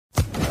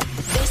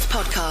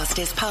podcast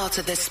is part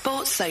of the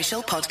Sports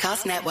Social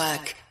Podcast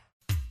Network.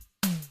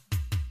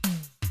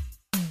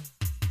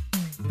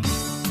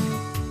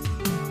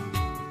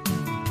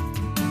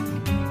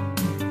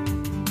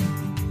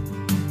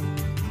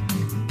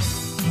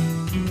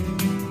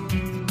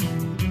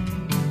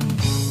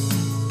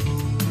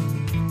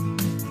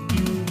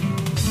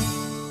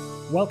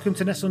 Welcome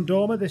to Nessun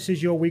Dorma. This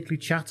is your weekly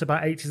chat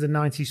about 80s and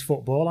 90s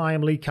football. I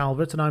am Lee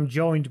Calvert, and I'm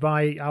joined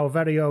by our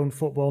very own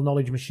football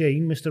knowledge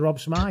machine, Mr. Rob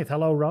Smythe.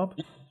 Hello, Rob.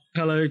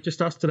 Hello,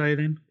 just us today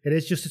then. It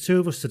is just the two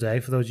of us today.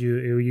 For those of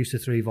you who are used to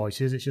three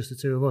voices, it's just the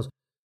two of us.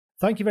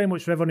 Thank you very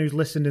much for everyone who's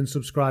listened and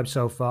subscribed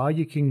so far.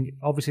 You can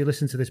obviously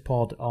listen to this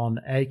pod on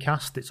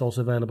Acast. It's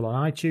also available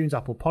on iTunes,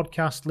 Apple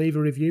Podcasts. Leave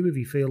a review if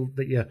you feel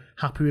that you're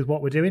happy with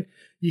what we're doing.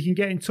 You can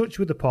get in touch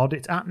with the pod.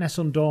 It's at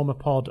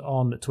NessundormaPod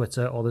on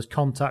Twitter, or there's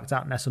contact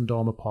at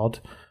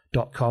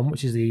NessundormaPod.com,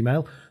 which is the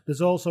email.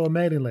 There's also a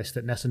mailing list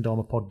at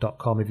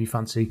NessundormaPod.com if you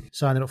fancy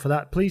signing up for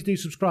that. Please do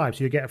subscribe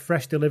so you get a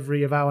fresh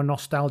delivery of our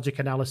nostalgic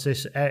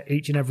analysis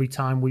each and every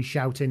time we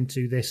shout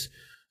into this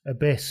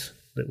abyss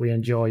that we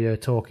enjoy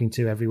talking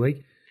to every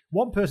week.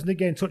 One person did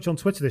get in touch on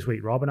Twitter this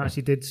week, Rob, and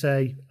actually did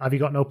say, have you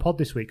got no pod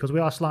this week? Because we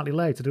are slightly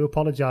late. I do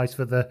apologise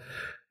for the,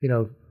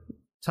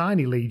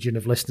 tiny legion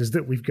of listeners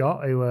that we've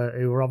got who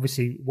are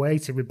obviously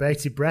waiting with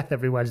bated breath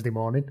every Wednesday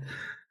morning.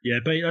 Yeah,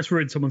 but that's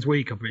ruined someone's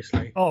week,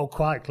 obviously. Oh,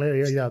 quite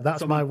clearly. Yeah,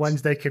 that's my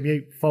Wednesday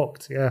commute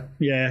fucked, yeah.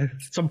 Yeah,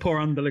 some poor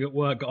underling at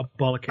work got a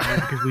bollock in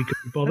because we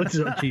couldn't be bothered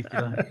on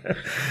Tuesday night.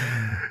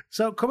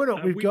 So coming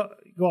up, we've got...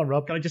 Go on,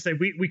 Rob. Can I just say,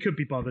 we could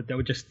be bothered. There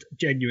were just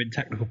genuine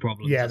technical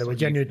problems. Yeah, there were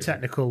genuine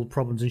technical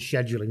problems and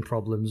scheduling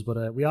problems,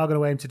 but we are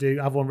going to aim to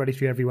have one ready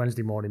for you every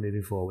Wednesday morning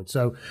moving forward.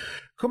 So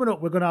coming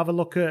up, we're going to have a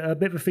look at a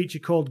bit of a feature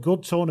called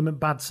Good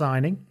Tournament, Bad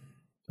Signing.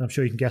 I'm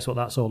sure you can guess what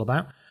that's all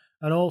about.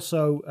 And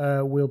also,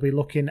 we'll be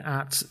looking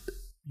at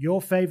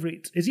your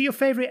favourite... Is it your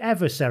favourite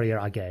ever Serie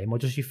A game, or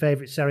just your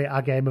favourite Serie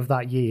A game of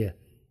that year?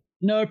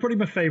 No, probably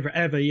my favourite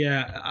ever,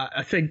 yeah.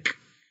 I think...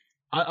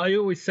 I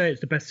always say it's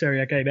the best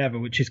Serie A game ever,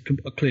 which is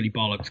clearly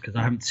bollocks, because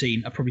I've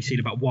probably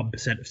seen about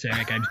 1% of Serie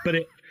A games, but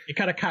it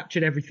kind of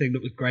captured everything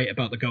that was great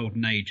about the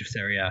golden age of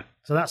Serie A.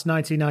 So that's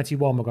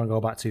 1991 we're going to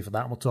go back to for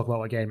that, and we'll talk about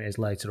what game it is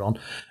later on.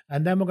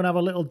 And then we're going to have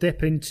a little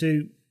dip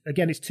into...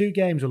 Again, it's two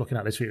games we're looking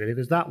at this week, really.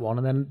 There's that one,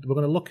 and then we're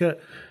going to look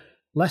at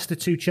Leicester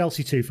 2,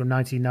 Chelsea 2 from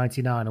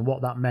 1999 and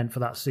what that meant for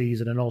that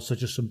season, and also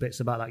just some bits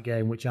about that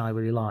game which I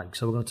really like.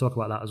 So we're going to talk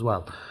about that as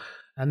well.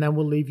 And then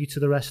we'll leave you to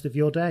the rest of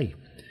your day.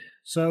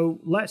 So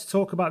let's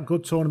talk about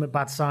good tournament,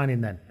 bad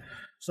signing then.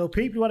 So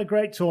people who had a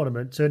great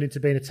tournament turned into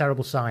being a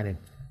terrible signing.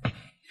 Do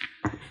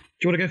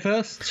you want to go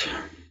first?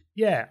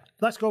 Yeah,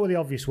 let's go with the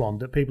obvious one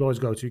that people always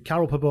go to,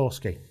 Karol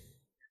Poborski.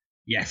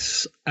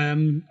 Yes.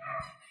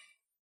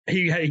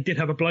 He did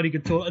have a bloody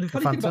good tournament. The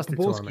funny thing about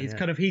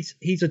Poborski is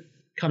he's a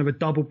kind of a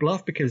double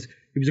bluff, because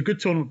he was a good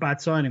tournament,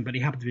 bad signing, but he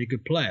happened to be a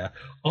good player.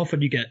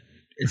 Often you get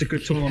it's a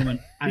good tournament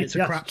and it's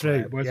a crap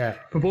player. Whereas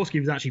Poborski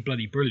was actually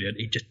bloody brilliant.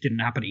 He just didn't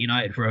happen at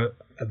United for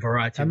a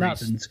variety of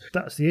reasons.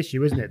 That's the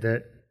issue, isn't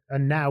it?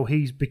 And now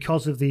he's,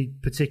 because of the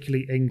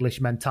particularly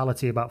English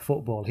mentality about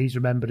football, he's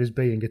remembered as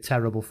being a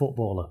terrible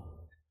footballer.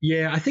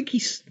 Yeah, I think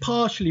he's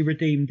partially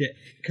redeemed it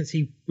because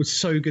he was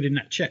so good in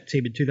that Czech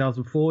team in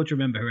 2004. Do you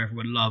remember, who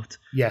everyone loved?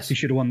 Yes. He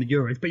should have won the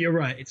Euros. But you're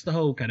right, it's the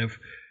whole kind of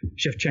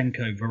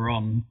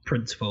Shevchenko-Veron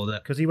principle.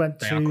 Because he went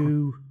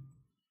to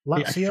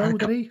Lazio,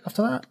 did he,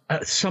 after that?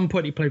 At some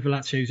point he played for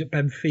Lazio. He was at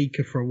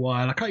Benfica for a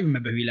while. I can't even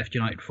remember who he left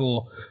United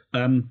for.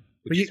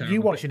 But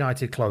you watch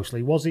United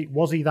closely. Was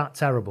he that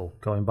terrible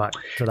going back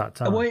to that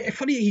time? Well,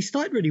 funny, he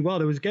started really well.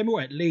 There was a game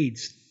away at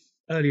Leeds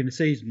early in the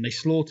season. They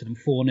slaughtered him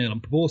 4-0,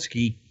 and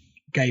Poborski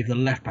gave the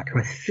left back, who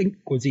I think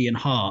was Ian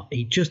Hart.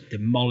 He just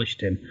demolished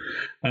him.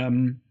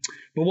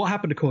 But what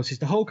happened, of course, is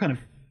the whole kind of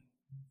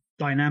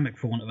dynamic,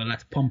 for want of a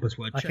less pompous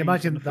word, I can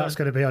imagine that's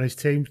going to be on his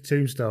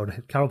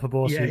tombstone. Karol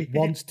Poborski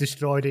once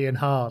destroyed Ian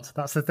Hart.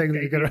 That's the thing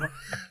that you're going to.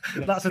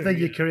 That's the thing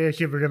your career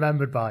should be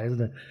remembered by,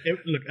 isn't it?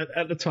 Look,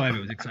 at the time it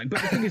was exciting,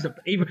 but the thing is that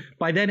even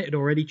by then it had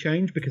already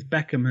changed, because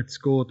Beckham had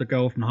scored the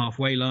goal from the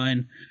halfway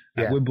line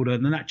at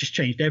Wimbledon, and that just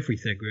changed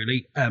everything,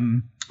 really.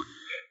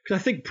 Because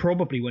I think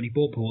probably when he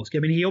bought Poborski, I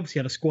mean, he obviously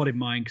had a squad in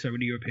mind because they were in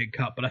the European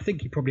Cup, but I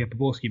think he probably had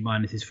Poborski in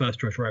mind as his first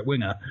choice right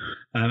winger.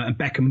 And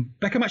Beckham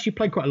actually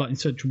played quite a lot in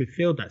central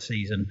midfield that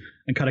season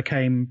and kind of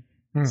came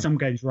some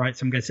games right,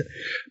 some games.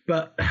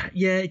 But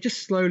yeah,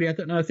 just slowly, I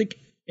don't know. I think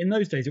in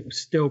those days it was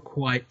still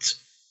quite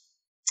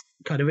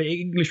kind of,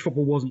 English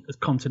football wasn't as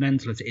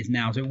continental as it is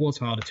now, so it was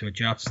harder to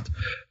adjust.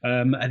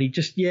 And he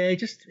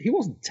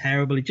wasn't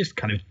terrible. He just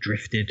kind of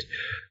drifted.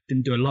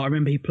 Didn't do a lot. I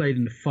remember he played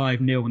in the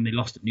 5-0 when they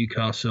lost at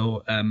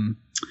Newcastle. And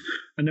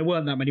there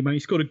weren't that many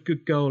moments. He scored a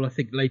good goal, I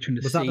think, later in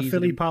the season. Was that the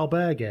Philippe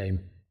Albert game?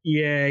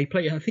 Yeah, I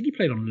think he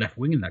played on the left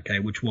wing in that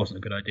game, which wasn't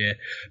a good idea.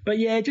 But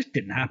yeah, it just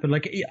didn't happen.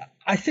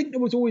 I think there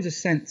was always a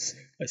sense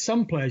that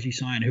some players you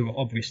sign who are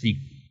obviously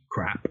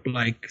crap,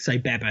 like, say,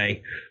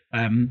 Bebe.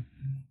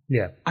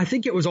 I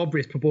think it was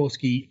obvious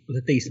Poborski was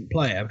a decent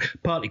player,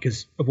 partly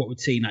because of what we'd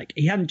seen. Like,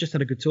 he hadn't just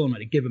had a good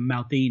tournament. He'd given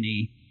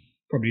Maldini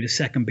probably the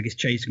second biggest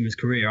chasing of his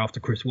career after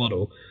Chris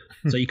Waddle.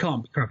 So you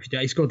can't be crappy.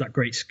 He scored that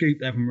great scoop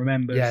that everyone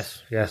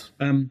remembers. Yes.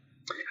 And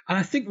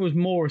I think there was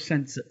more a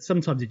sense that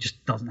sometimes it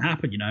just doesn't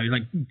happen,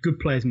 like good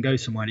players can go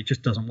somewhere and it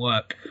just doesn't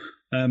work.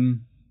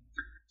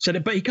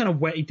 But he kind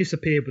of he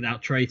disappeared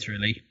without trace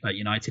really at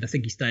United. I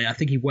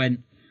think he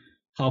went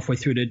halfway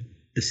through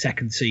the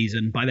second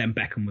season. By then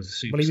Beckham was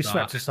a superstar. Well, he was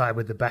swept aside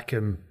with the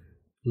Beckham.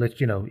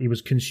 He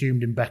was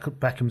consumed in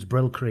Beckham's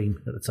Brill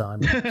cream at the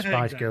time, Spice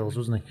Exactly. Girls,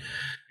 wasn't he?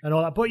 And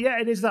all that. But yeah,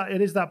 it is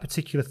that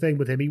particular thing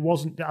with him. He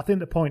wasn't. I think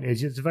the point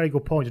is, it's a very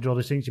good point to draw a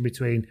distinction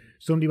between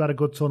somebody who had a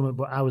good tournament,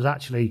 but I was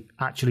actually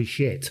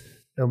shit.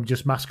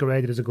 Just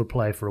masqueraded as a good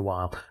player for a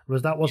while.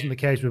 Whereas that wasn't the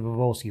case with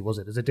Bobrovsky, was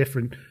it? There's a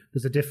different.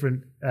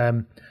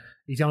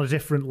 He's on a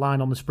different line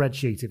on the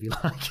spreadsheet, if you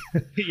like.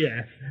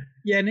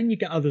 Yeah, and then you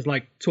get others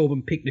like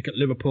Torben Picnic at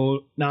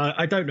Liverpool. Now,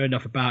 I don't know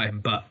enough about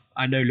him, but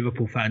I know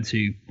Liverpool fans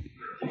who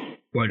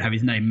won't have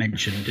his name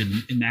mentioned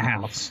in their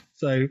house.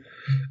 So,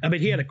 I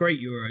mean, he had a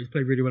great Euro. He's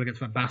played really well against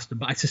Van Basten,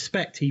 but I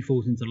suspect he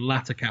falls into the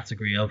latter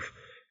category of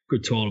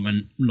good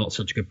tournament, not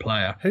such a good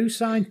player. Who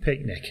signed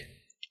Picnic?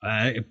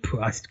 I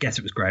guess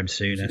it was Graham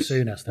Souness.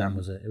 Souness, then,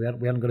 was it? We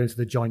hadn't got into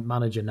the joint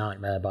manager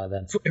nightmare by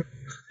then.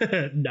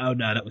 No,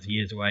 that was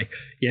years away.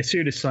 Yeah,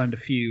 Souness signed a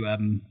few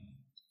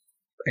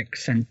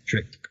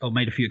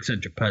made a few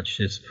eccentric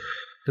purchases.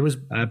 There was,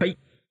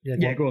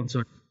 go on.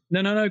 Sorry,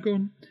 no, go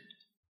on.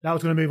 Now I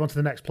was going to move on to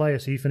the next player.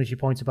 So you finish your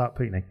point about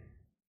Picnic.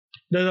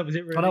 No, that was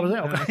it. Really. Oh, that was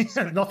it.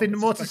 Okay. Nothing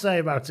more to say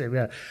about him.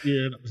 Yeah,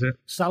 that was it.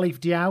 Salif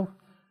Diao.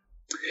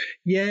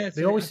 Yeah,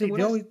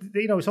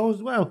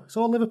 it's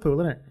all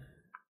Liverpool, isn't it?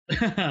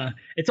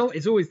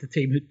 It's always the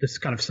team, this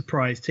kind of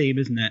surprise team,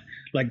 isn't it?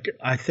 Like,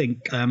 I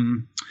think,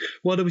 there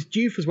was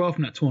Diouf as well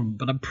from that tournament,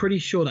 but I'm pretty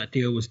sure that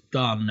deal was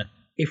done,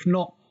 if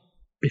not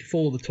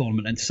before the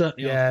tournament, and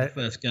certainly after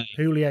the first game.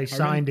 Houllier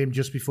signed him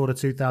just before the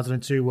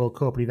 2002 World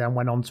Cup, and he then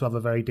went on to have a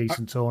very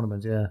decent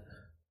tournament, yeah.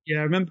 Yeah,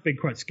 I remember being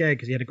quite scared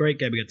because he had a great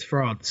game against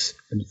France,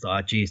 and you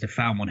thought, geez, they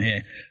found one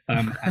here,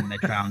 and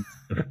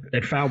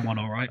they'd found one,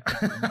 all right.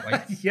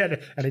 Yeah,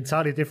 an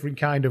entirely different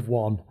kind of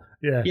one.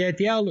 Yeah,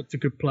 Diao looked a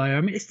good player.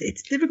 I mean,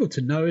 it's difficult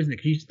to know, isn't it?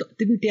 Because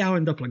didn't Diao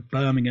end up like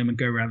Birmingham and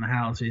go around the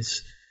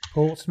houses?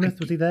 Portsmouth,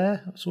 was he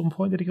there at some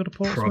point? Did he go to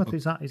Portsmouth?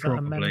 Is that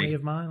a memory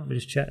of mine? Let me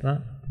just check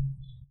that.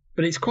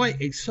 But it's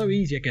so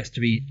easy, I guess,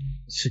 to be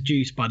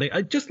seduced by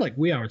just like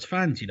we are as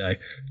fans,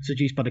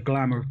 seduced by the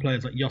glamour of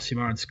players like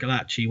Josimar and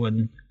Scalacci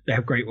when they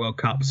have great World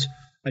Cups,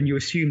 and you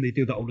assume they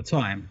do that all the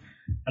time.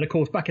 And of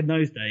course, back in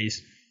those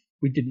days,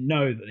 we didn't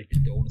know that they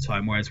did it all the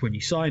time. Whereas when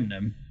you sign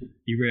them,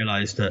 you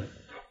realise that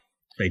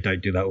they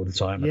don't do that all the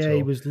time. Yeah,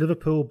 he was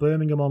Liverpool,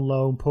 Birmingham on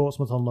loan,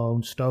 Portsmouth on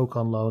loan, Stoke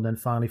on loan, then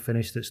finally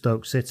finished at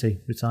Stoke City,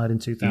 retired in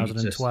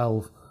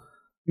 2012. I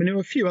mean, there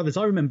were a few others.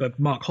 I remember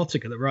Mark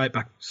Hottiger, the right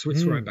back,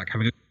 Swiss right back,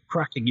 having a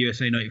cracking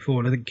USA 94,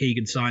 and I think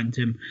Keegan signed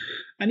him,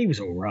 and he was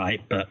all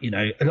right. But,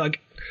 like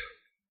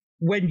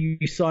when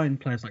you sign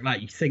players like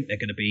that, you think they're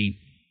going to be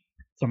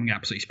something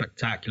absolutely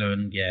spectacular,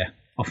 and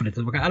often it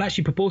doesn't work out. And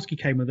actually,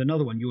 Poborski came with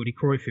another one, Jordi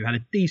Cruyff, who had a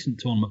decent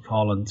tournament for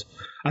Holland.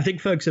 I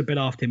think Ferguson bid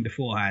after him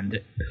beforehand,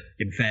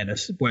 in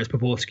fairness, whereas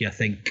Poborski, I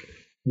think,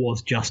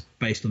 was just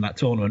based on that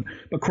tournament.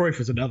 But Cruyff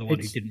was another one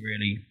who didn't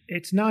really...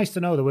 It's nice to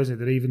know, though, isn't it,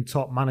 that even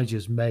top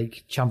managers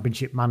make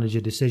championship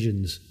manager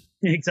decisions.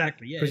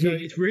 Exactly, yeah.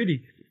 It's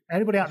really...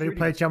 Anybody out there who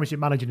played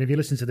Championship Manager, and if you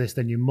listen to this,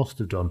 then you must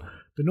have done.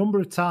 The number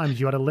of times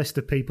you had a list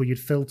of people you'd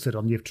filtered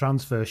on your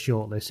transfer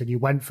shortlist, and you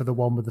went for the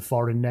one with the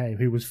foreign name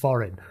who was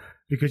foreign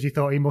because you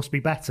thought he must be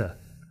better.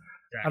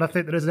 Exactly. And I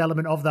think there is an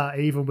element of that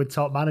even with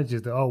top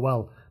managers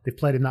that, they've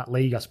played in that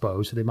league, I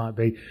suppose, so they might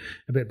be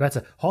a bit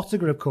better.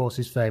 Hottiger, of course,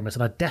 is famous,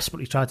 and I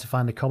desperately tried to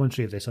find the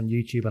commentary of this on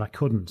YouTube, and I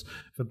couldn't.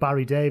 For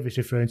Barry Davis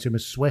referring to him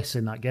as Swiss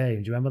in that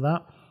game. Do you remember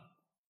that?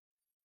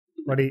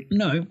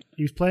 No.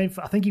 He was playing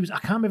for, I can't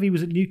remember if he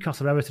was at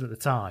Newcastle or Everton at the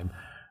time,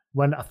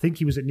 when I think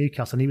he was at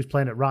Newcastle and he was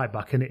playing at right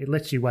back, and it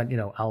literally went,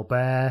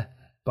 Albert,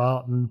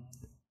 Barton,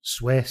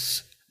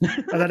 Swiss,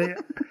 and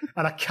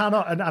I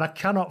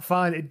cannot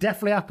find it.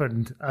 Definitely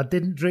happened. I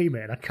didn't dream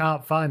it, and I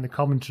can't find the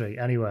commentary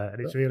anywhere,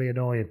 and it's really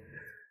annoying.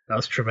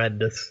 That's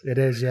tremendous. It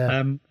is,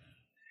 yeah.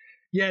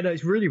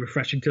 It's really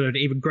refreshing to know that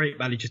even great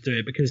managers do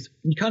it, because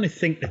you kind of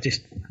think they're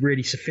just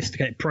really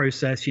sophisticated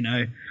process,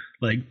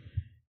 like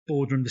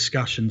boardroom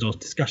discussions or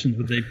discussions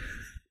with the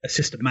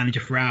assistant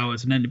manager for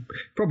hours, and then it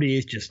probably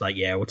is just like,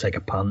 we'll take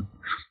a punt.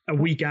 A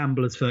wee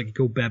gamble, as Fergie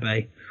called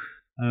Bebe.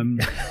 I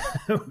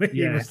bet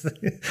he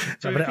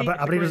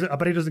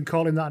doesn't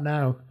call him that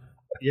now.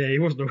 Yeah, he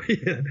wasn't.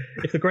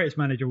 If the greatest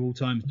manager of all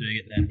time is doing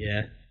it, then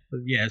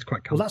it's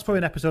quite cool. Well, that's probably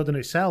an episode in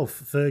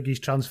itself, Fergie's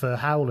transfer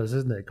howlers,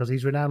 isn't it? Because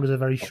he's renowned as a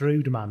very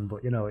shrewd man,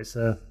 but it's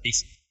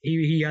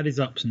he had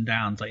his ups and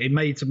downs. Like, he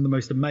made some of the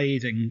most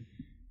amazing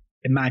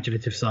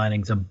imaginative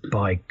signings, and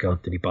by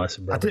God, did he buy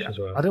some rubbish as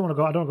well. I don't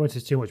go into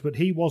this too much, but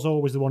he was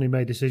always the one who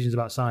made decisions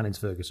about signings,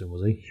 Ferguson,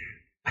 was he?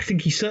 I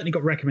think he certainly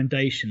got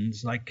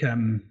recommendations. Like,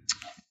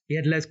 he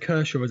had Les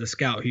Kershaw as a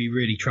scout who he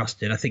really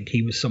trusted. I think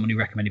he was someone who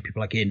recommended people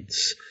like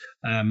Ince.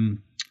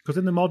 Because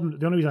the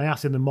only reason I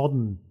asked, in the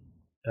modern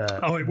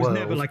It was world.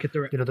 never like a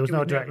direct. There was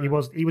no direct.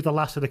 Never... He was the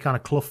last of the kind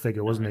of Clough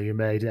figure, wasn't he? Who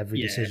made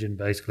every decision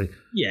basically.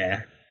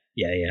 Yeah.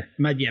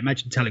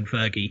 Imagine telling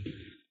Fergie,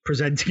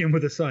 presenting him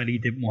with a sign he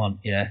didn't want.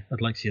 Yeah, I'd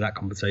like to see that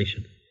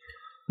conversation.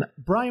 Now,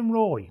 Brian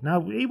Roy.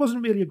 Now, he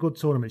wasn't really a good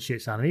tournament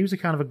shit signing. He was a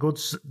kind of a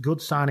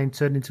good signing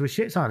turned into a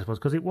shit signing, I suppose,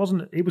 because it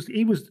wasn't.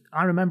 He was.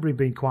 I remember him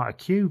being quite a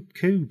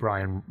cool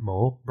Brian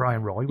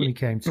Roy when he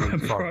came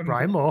to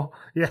Brian Moore.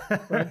 Yeah,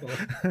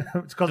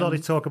 it's because all they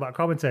talk about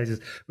commentators.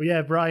 But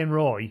yeah, Brian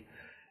Roy.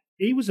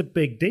 He was a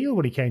big deal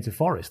when he came to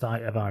Forest,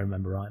 if I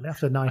remember rightly,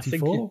 after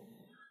 94.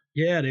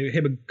 Yeah,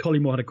 him and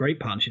Collymore had a great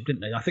partnership, didn't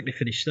they? I think they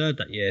finished third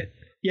that year.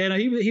 Yeah, no,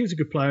 he was a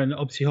good player, and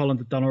obviously Holland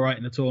had done all right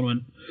in the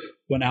tournament,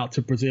 went out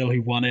to Brazil,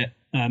 who won it.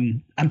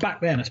 And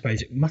back then, I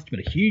suppose, it must have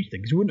been a huge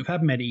thing, because we wouldn't have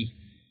had many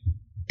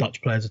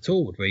Dutch players at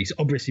all, would we? So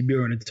obviously,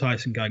 Muren and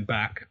Tyson going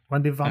back.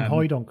 When did Van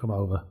Hooijdonk come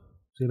over?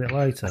 Was he a bit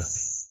later?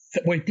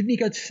 Wait, didn't he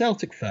go to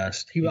Celtic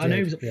first? I know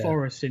he was at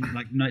Forest in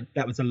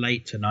that was the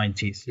late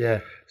 90s.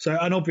 Yeah. So,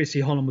 and obviously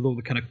Holland with all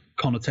the kind of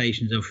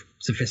connotations of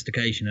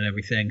sophistication and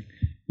everything.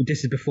 But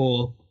this is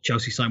before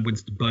Chelsea signed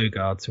Winston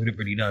Bogarde, so we didn't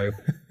really know.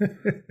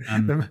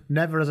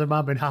 Never has a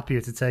man been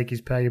happier to take his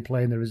pay and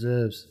play in the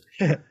reserves.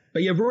 But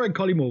yeah, Roy and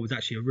Collymore was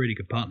actually a really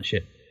good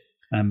partnership.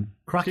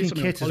 Cracking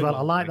kit as well.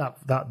 I like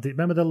that.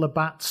 Remember the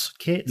Labatt's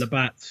kit?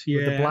 Labatt's, yeah.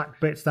 With the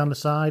black bits down the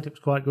side. It was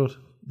quite good.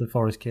 The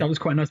Forest kit. That was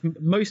quite nice.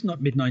 Most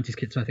mid-90s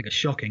kits, I think, are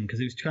shocking because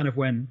it was kind of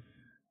when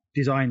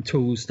design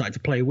tools started to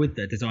play with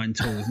their design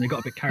tools and they got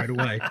a bit carried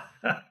away.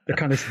 The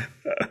kind of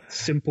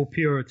simple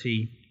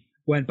purity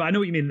went. But I know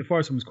what you mean. The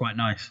Forest one was quite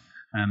nice.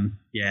 I'm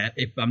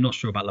not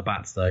sure about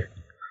Labatt's, though.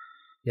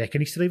 Yeah,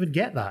 can you still even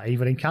get that,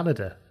 even in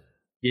Canada?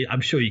 Yeah,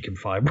 I'm sure you can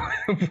find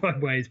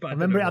ways. But I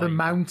remember it had a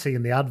Mountie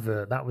in the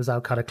advert. That was how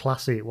kind of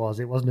classy it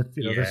was. It wasn't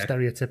the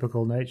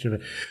stereotypical nature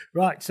of it.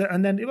 Right, so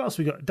and then what else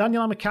we got?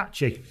 Daniel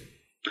Amokachi.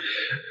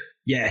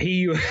 Yeah,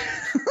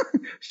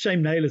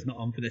 shame Naylor's not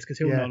on for this because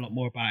he'll know a lot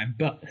more about him.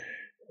 But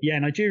yeah,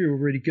 Nigeria were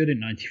really good in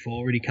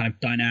 '94, really kind of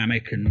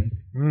dynamic and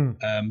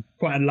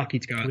quite unlucky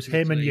to go out. It was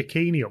him and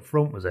Yekini up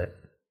front, was it?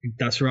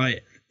 That's right,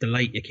 the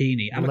late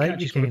Yekini.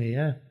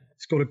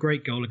 Scored a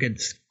great goal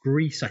against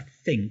Greece, I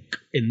think,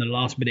 in the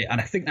last minute, and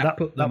I think that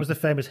was the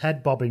famous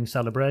head bobbing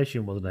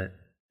celebration, wasn't it?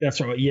 That's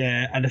right,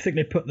 yeah, and I think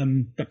they put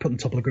them top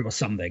of the group or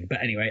something.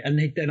 But anyway, and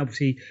then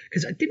obviously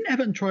because didn't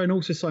Everton try and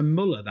also sign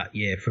Muller that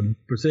year from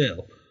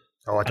Brazil?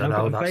 Oh, I don't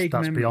know.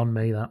 That's beyond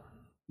me. That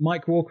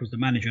Mike Walker was the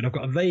manager, and I've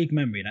got a vague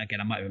memory. And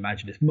again, I might have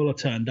imagined this. Muller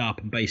turned up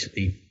and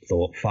basically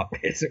thought,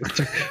 "Fuck this! It was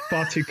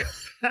far too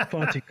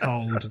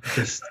cold."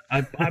 Just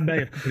I may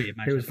have completely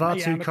imagined. It was far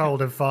too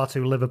cold and far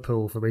too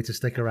Liverpool for me to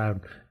stick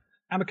around.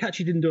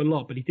 Amokachi didn't do a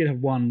lot, but he did have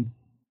one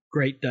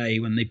great day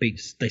when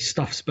they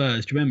stuffed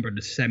Spurs. Do you remember in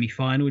the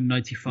semi-final in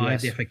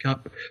 '95, the FA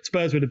Cup?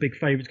 Spurs were the big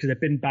favourites because they'd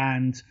been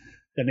banned.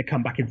 Then they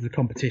come back into the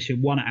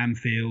competition, won at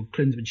Anfield,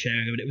 Klinsmann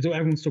sharing it. It was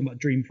everyone's talking about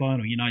dream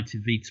final,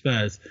 United v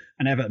Spurs,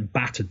 and Everton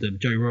battered them,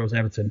 Joe Royle's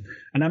Everton.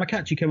 And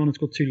Amokachi came on and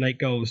scored 2 late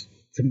goals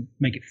to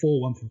make it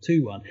 4-1 from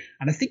 2-1.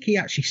 And I think he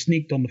actually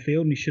sneaked on the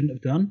field and he shouldn't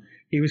have done.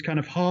 He was kind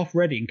of half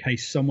ready in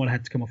case someone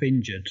had to come off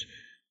injured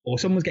or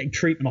someone was getting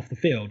treatment off the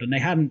field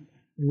and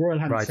Royal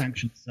hadn't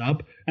sanctioned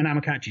sub, and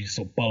Amokachi just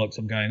sort of bollocks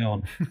I'm going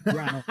on.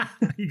 Ran on.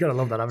 You got to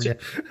love that, haven't you?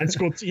 And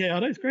scored, I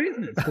know, it's great,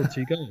 isn't it? Scored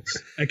 2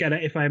 goals. Again,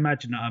 if I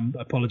imagine that,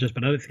 I apologise,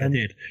 but I don't think I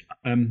did.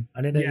 And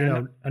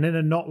in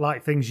a not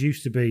like things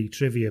used to be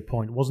trivia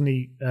point, wasn't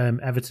he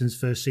Everton's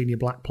first senior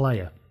black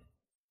player?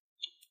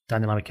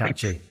 Daniel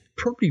Amokachi.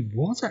 Probably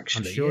was,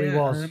 actually. I'm sure he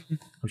was.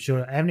 I'm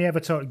sure. Any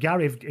ever told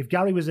Gary, if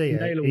Gary was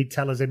here, he'd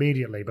tell us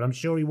immediately, but I'm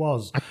sure he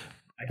was.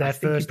 Their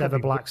first ever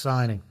black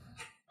signing.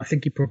 I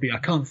think I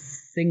can't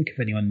think of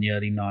anyone in the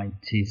early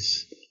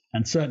 90s,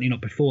 and certainly not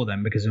before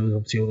then, because there was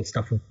obviously all the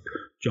stuff with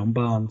John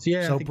Barnes.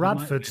 Yeah. So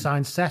Bradford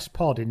signed Cess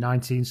Pod in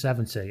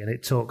 1970, and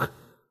it took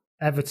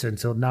Everton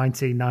till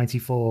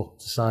 1994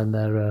 to sign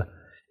their.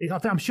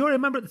 I'm sure I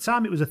remember at the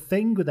time it was a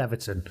thing with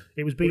Everton.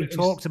 It was being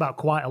talked about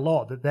quite a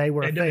lot that they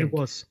were a thing. It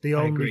was the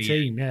only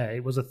team. Yeah,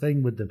 it was a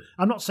thing with them.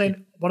 I'm not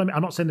saying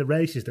I'm not saying the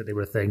racist that they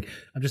were a thing.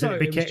 I'm just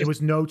saying it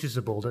was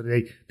noticeable that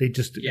they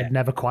just had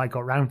never quite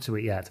got round to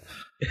it yet.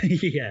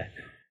 Yeah,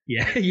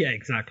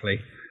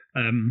 exactly.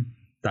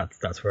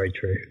 That's very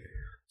true.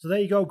 So there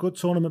you go, good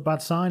tournament,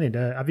 bad signing.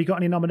 Have you got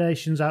any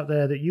nominations out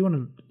there that you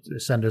want to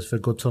send us for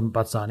good tournament,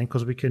 bad signing?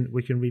 Because we can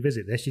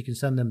revisit this. You can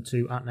send them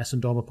to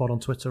 @NessendormerPod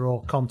on Twitter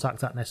or contact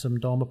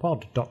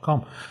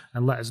 @NessendormerPod.com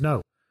and let us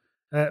know.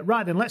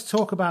 Right then, let's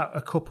talk about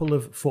a couple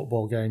of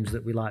football games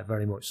that we like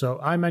very much. So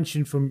I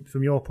mentioned from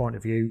your point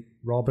of view,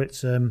 Rob,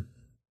 it's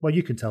well,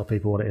 you can tell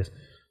people what it is.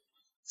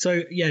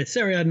 So yeah,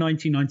 Serie A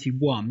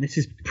 1991. This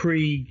is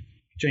pre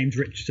James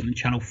Richardson and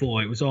Channel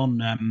 4. It was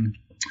on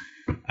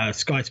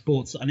Sky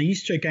Sports, and they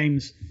used to show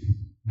games,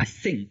 I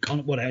think,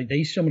 they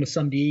used to show them on a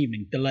Sunday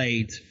evening,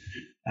 delayed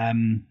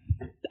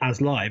as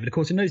live. And of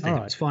course, in those days,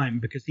 it was fine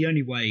because the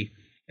only way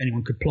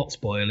anyone could plot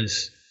spoil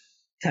is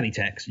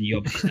teletext, and you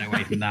obviously stay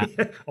away from that.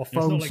 Or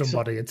phone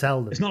somebody and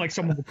tell them. It's not like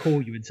someone will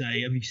call you and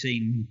say, "Have you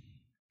seen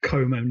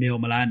Como nil,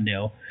 Milan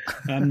nil.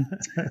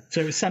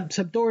 So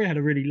Sampdoria had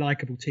a really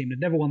likeable team. They'd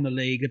never won the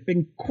league. They've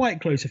been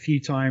quite close a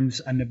few times,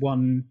 and they've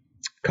won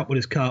Cup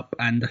Winners' Cup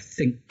and I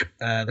think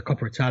the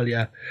Coppa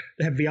Italia.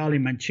 They had Vialli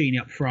and Mancini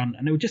up front,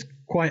 and they were just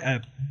quite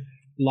a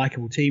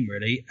likeable team,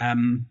 really.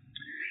 And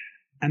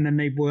then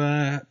they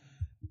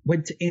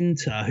went to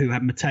Inter, who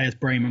had Matthias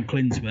Bremer and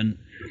Klinsmann,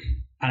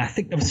 and I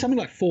think there was something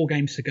like 4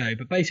 games to go.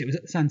 But basically, it was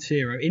at the San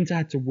Siro. Inter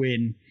had to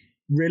win.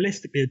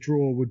 Realistically, a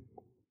draw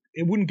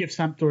wouldn't give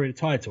Sampdoria the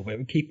title, but it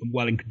would keep them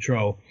well in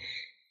control.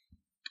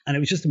 And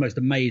it was just the most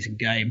amazing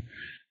game.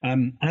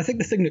 And I think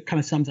the thing that kind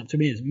of sums up to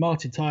me is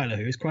Martin Tyler,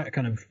 who is quite a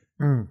kind of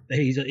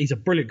he's a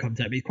brilliant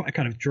commentator, but he's quite a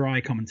kind of dry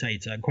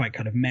commentator and quite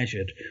kind of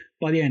measured.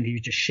 By the end, he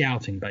was just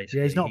shouting, basically.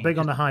 Yeah, he's not big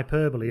on the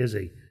hyperbole, is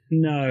he?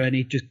 No, and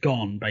he'd just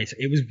gone,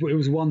 basically. It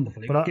was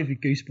wonderful. It would give you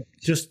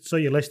goosebumps. Just so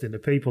you're listening, the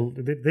people,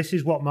 this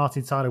is what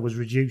Martin Tyler was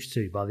reduced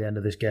to by the end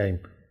of this game.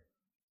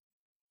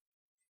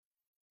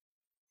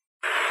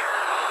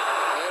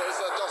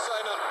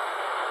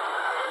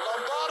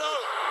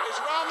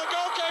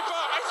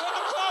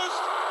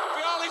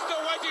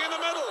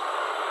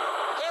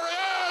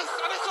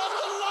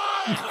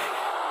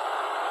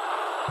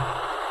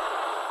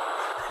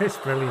 It's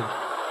brilliant. In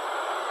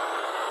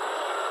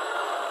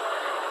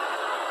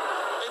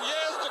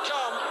years to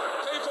come,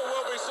 people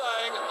will be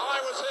saying,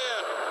 I was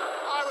here,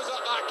 I was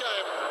at that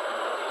game.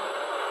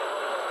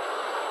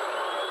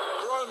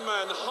 Grown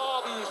men,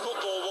 hardened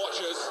football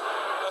watchers,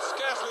 are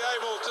scarcely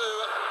able to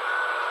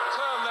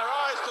turn their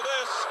eyes to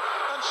this,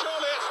 and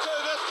surely it's true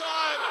this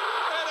time.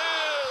 It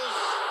is!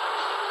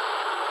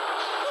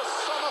 The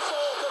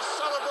somersault of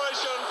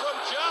celebration from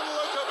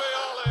Gianluca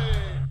Vialli.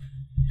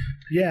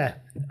 Yeah.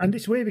 And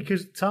it's weird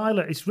because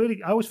Tyler, I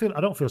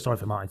don't feel sorry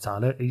for Martin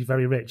Tyler. He's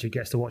very rich. He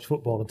gets to watch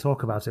football and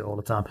talk about it all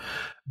the time.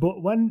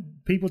 But when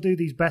people do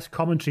these best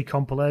commentary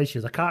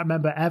compilations, I can't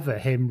remember ever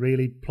him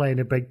really playing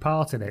a big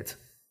part in it.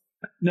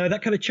 No,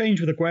 that kind of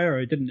changed with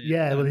Aguero, didn't it?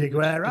 Yeah, with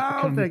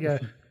Aguero. Figure.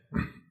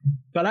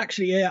 But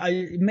actually, yeah,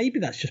 maybe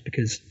that's just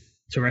because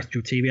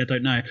terrestrial TV, I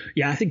don't know.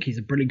 Yeah, I think he's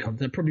a brilliant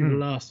commentator. Probably the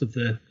last of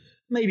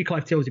maybe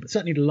Clive Tilsey, but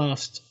certainly the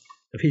last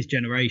of his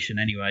generation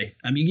anyway.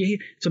 I mean,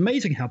 it's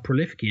amazing how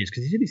prolific he is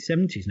because he's in his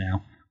 70s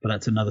now, but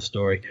that's another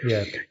story.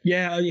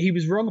 Yeah, he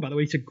was wrong about the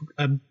way he said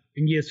in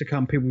years to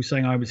come people were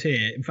saying I was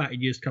here. In fact,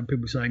 in years to come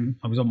people were saying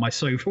I was on my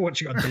sofa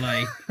watching on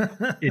delay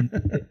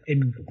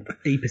in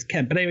deepest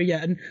Kent. But anyway,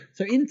 yeah, and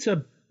so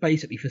Inter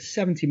basically for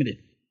 70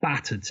 minutes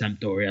battered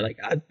Sampdoria, like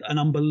an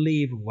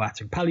unbelievable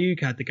battering.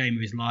 Pagliuca had the game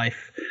of his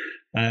life.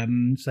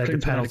 Saved a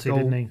penalty,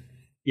 didn't he?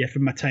 Yeah,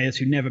 from Matthias,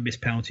 who never missed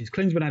penalties.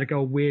 Klinsmann had a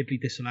goal weirdly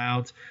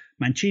disallowed.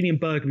 Mancini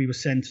and Bergamy were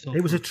sent off.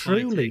 It was a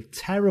truly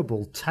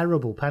terrible,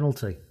 terrible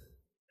penalty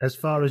as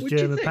far as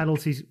German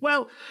penalties.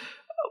 Well,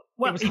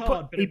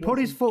 he put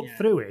his foot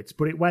through it,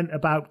 but it went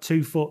about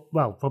 2 foot,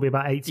 probably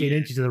about 18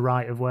 inches to the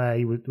right of where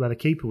the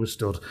keeper was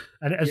stood.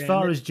 And as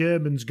far as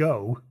Germans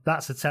go,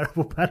 that's a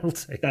terrible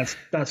penalty.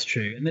 That's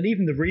true. And then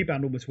even the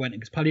rebound almost went in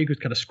because Pagliuca was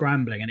kind of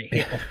scrambling and it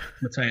hit off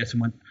Matthias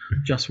and went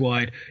just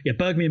wide. Yeah,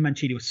 Bergamy and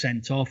Mancini were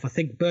sent off. I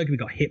think Bergamy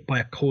got hit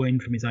by a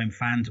coin from his own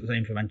fans. It was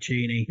aimed for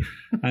Mancini.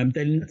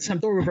 Then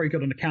Sampdoria were very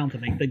good on the counter.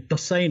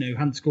 Dosseno, who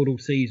hadn't scored all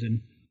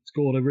season,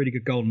 scored a really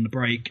good goal on the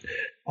break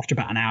after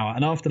about an hour.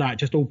 And after that,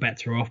 just all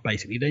bets were off,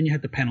 basically. Then you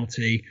had the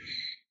penalty.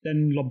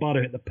 Then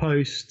Lombardo hit the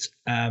post,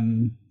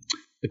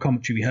 the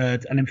commentary we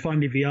heard. And then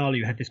finally, Vialli,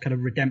 who had this kind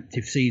of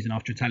redemptive season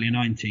after Italia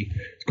 90,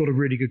 scored a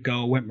really good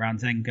goal, went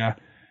round Zenga.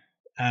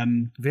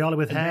 Vialli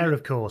with hair,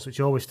 of course, which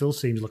always still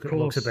seems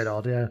looks a bit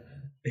odd, yeah.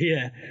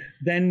 Yeah.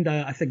 Then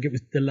I think it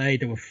was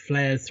delayed. There were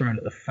flares thrown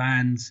at the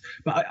fans.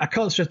 But I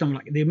can't stress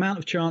enough, the amount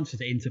of chances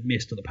that Inter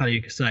missed or that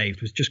Pagliuca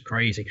saved was just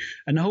crazy.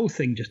 And the whole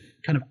thing just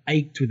kind of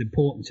ached with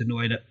importance in the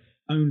way that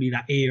only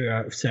that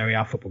era of Serie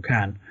A football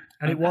can.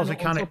 And it was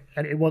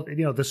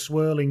the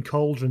swirling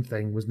cauldron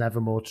thing was never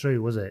more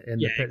true, was it?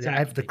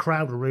 Exactly. The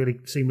crowd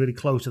seemed really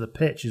close to the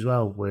pitch as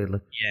well,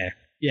 weirdly.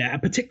 Yeah,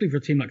 and particularly for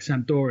a team like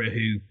Sampdoria,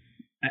 who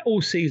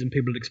all season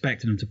people had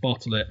expected them to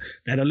bottle it.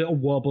 They had a little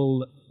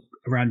wobble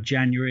around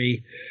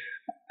January,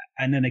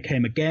 and then they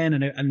came again,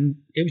 and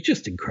it was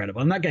just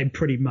incredible. And that game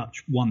pretty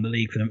much won the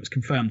league for them. It was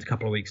confirmed a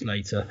couple of weeks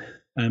later.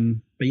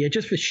 But yeah,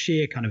 just for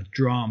sheer kind of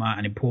drama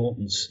and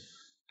importance,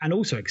 and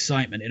also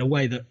excitement in a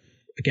way that,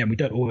 again, we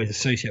don't always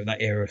associate with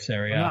that era of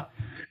Serie A.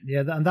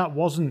 And that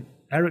wasn't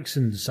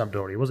Eriksson's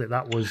Sampdoria, was it?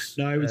 That was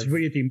no, it was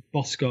Vujadin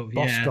Boskov.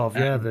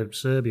 The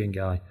Serbian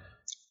guy.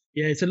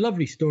 Yeah, it's a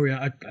lovely story.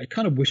 I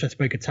kind of wish I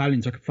spoke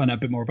Italian so I could find out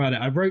a bit more about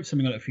it. I wrote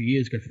something like it a few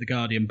years ago for The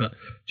Guardian, but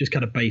just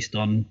kind of based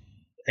on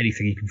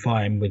anything you can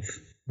find with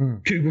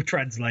Google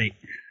Translate.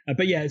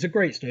 But yeah, it's a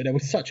great story. There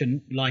was such a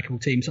likeable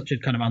team, such a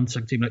kind of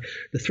unsung team. Like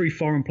the 3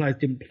 foreign players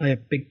didn't play a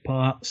big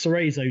part.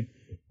 Cerezo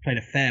played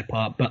a fair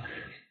part, but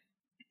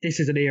this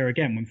is an era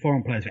again when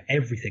foreign players were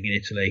everything in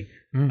Italy,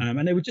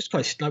 and they were just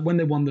quite like when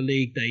they won the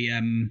league. They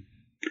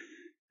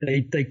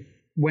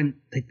went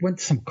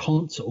to some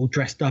concert all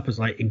dressed up as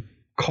like in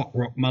cock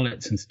rock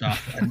mullets and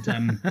stuff, and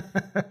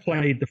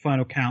played the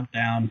final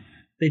countdown.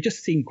 they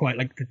just seem quite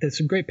like there's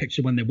some great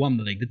pictures when they won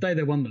the league. The day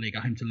they won the league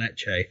at home to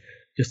Lecce,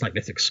 just like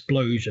this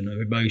explosion of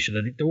emotion,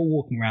 and they're all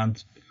walking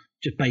around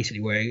just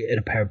basically wearing in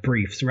a pair of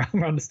briefs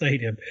around the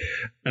stadium.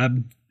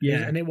 And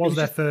it was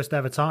their first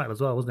ever title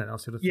as well, wasn't it?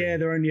 That's the other thing. Yeah,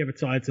 their only ever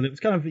title. It was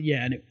kind of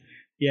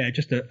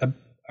just a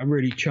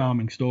really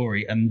charming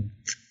story, and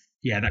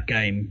that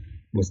game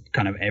was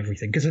kind of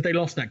everything. Because if they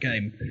lost that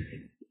game,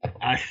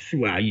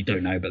 you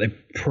don't know, but they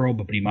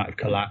probably might have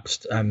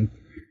collapsed.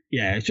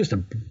 It's just a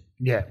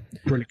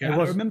brilliant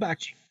game.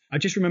 I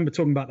just remember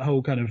talking about the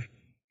whole kind of.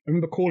 I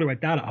remember calling my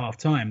dad at half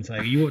time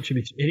saying, "You watching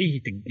me?"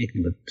 He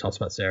didn't talk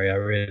about Serie A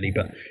really,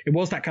 but it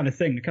was that kind of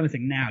thing. The kind of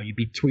thing now you'd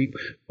be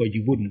well,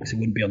 you wouldn't because it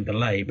wouldn't be on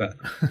delay. But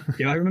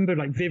I remember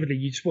like vividly,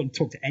 you just want to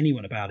talk to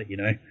anyone about it,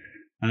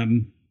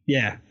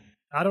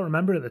 I don't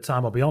remember it at the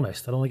time. I'll be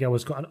honest. I don't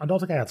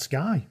think I had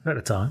Sky at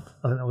the time.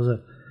 I think that was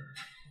a.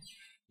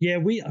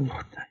 We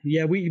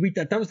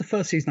that was the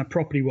first season I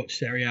properly watched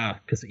Serie A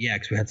because we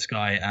had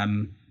Sky.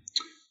 And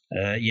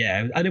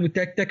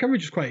their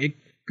coverage was quite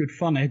good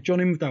fun. They had John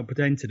Inverdale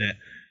presented it,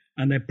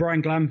 and then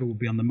Brian Glanville would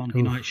be on the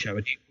Monday night show,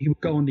 and he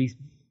would go on these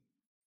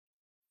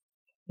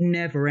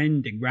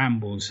never-ending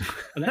rambles.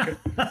 And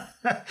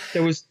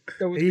there was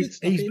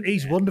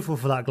he's wonderful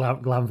for that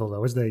Glanville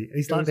though, isn't he?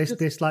 He's like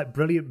this like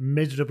brilliant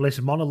miserableness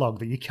monologue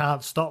that you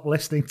can't stop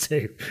listening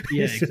to.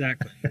 Yeah,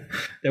 exactly.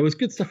 There was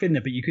good stuff in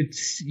there, but you could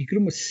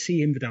almost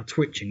see Inverdale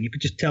twitching. You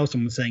could just tell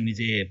someone saying in his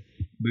ear,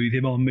 "Move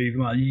him on."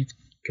 You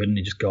couldn't.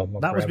 He just go on.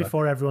 That was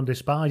before everyone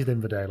despised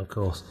Inverdale, of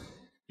course.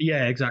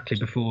 Yeah, exactly.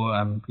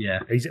 Before,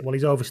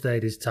 He's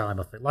overstayed his time,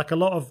 I think. Like a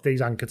lot of these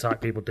anchor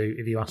type people do,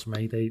 if you ask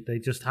me. They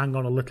just hang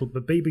on a little,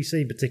 but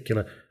BBC in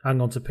particular,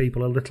 hang on to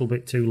people a little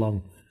bit too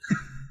long.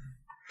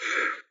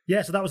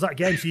 So that was that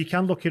game. So you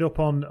can look it up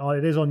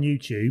it is on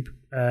YouTube.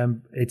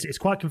 It's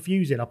quite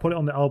confusing. I'll put it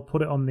on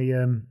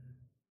the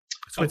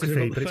Twitter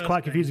feed, but it's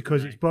quite confusing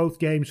because it's both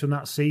games from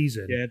that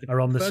season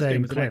are on the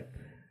same clip.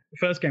 The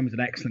first game was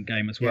an excellent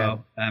game as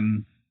well.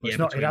 It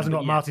hasn't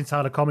got Martin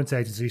Tyler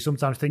commentating, so you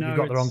sometimes think you've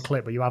got the wrong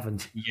clip, but you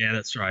haven't. Yeah,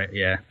 that's right,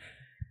 yeah.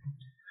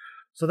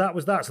 So that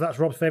was that. So that's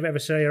Rob's favourite ever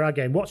Serie A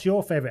game. What's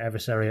your favourite ever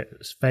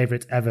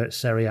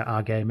Serie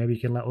A game? Maybe you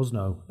can let us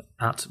know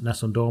at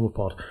Nessun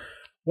Dormapod.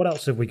 What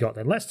else have we got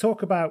then? Let's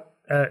talk about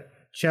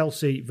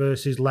Chelsea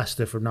versus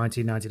Leicester from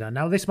 1999.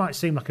 Now, this might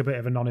seem like a bit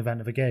of a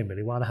non-event of a game,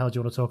 really. Why the hell do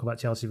you want to talk about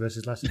Chelsea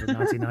versus Leicester from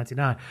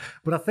 1999?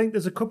 But I think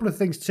there's a couple of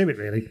things to it,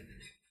 really.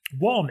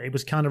 One, it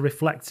was kind of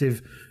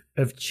reflective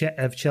of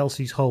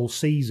Chelsea's whole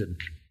season,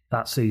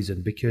 that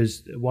season,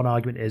 because one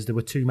argument is there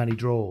were too many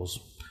draws.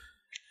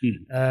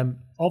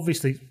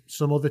 Obviously,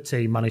 some other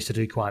team managed to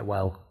do quite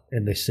well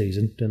in this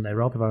season, didn't they,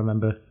 Rob, if I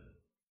remember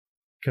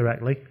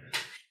correctly?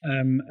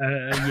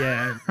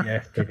 Yeah,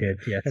 they did,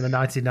 yes. In the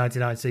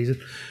 1999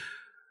 season.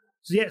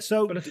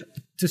 So,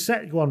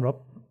 go on,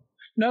 Rob.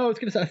 No, I was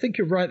going to say, I think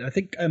you're right. I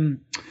think,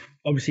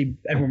 obviously,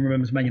 everyone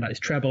remembers Man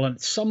United's treble,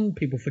 and some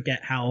people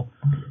forget how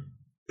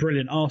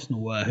brilliant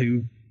Arsenal were,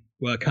 who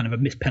were kind of a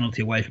missed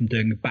penalty away from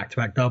doing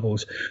back-to-back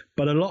doubles.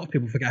 But a lot of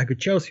people forget how good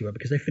Chelsea were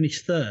because they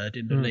finished third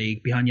in the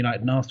league behind United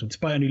and Arsenal,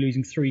 despite only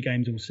losing 3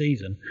 games all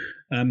season,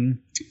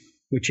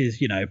 which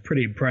is,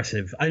 pretty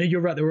impressive. I know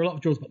you're right, there were a lot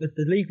of draws, but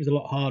the league was a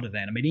lot harder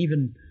then. I mean,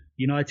 even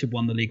United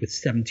won the league with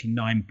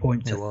 79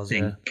 points, I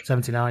think.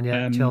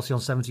 79, Chelsea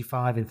on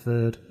 75 in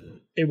third.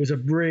 It was a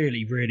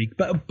really, really...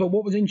 But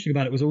what was interesting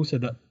about it was also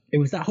that it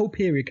was that whole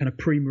period kind of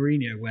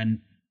pre-Mourinho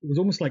when it was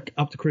almost like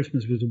up to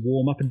Christmas was a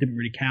warm-up and didn't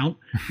really count.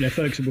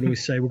 Ferguson would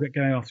always say, we'll get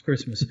going after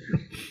Christmas.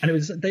 And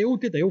they all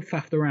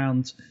faffed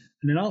around.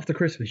 And then after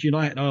Christmas,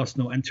 United,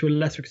 Arsenal, and to a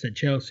lesser extent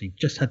Chelsea,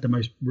 just had the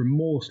most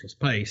remorseless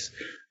pace.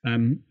 I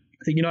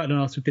think United and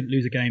Arsenal didn't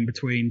lose a game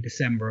between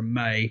December and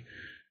May.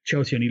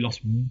 Chelsea only lost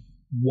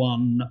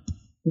one.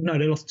 No,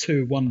 they lost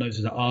 2. One of those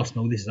was at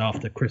Arsenal. This is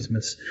after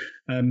Christmas.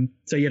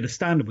 The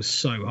standard was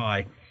so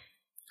high.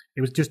 It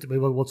was just,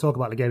 we'll talk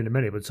about the game in a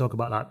minute, but talk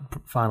about that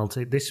final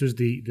team. This was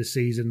the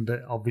season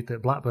that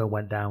Blackburn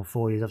went down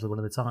 4 years after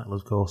winning the title,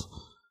 of course.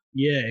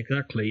 Yeah,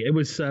 exactly. It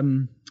was,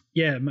 and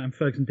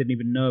Ferguson didn't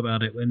even know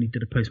about it when he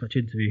did a post-match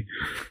interview.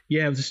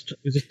 Yeah,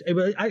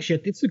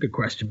 actually, it's a good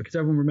question because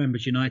everyone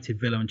remembers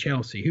United, Villa and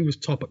Chelsea. Who was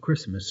top at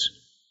Christmas?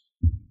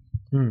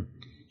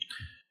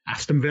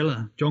 Aston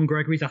Villa. John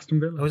Gregory's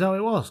Aston Villa. Oh, is that what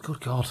it was? Good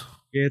God.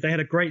 Yeah, they had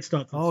a great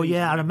start to the season.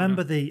 I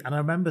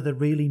remember the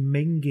really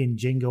minging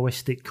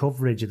jingoistic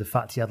coverage of the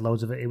fact he had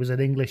loads of it. It was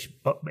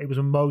it was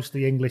a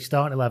mostly English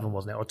starting 11,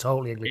 wasn't it? Or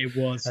totally English. It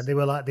was. And they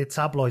were like, the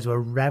tabloids were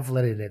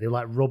reveling in it. They were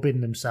like rubbing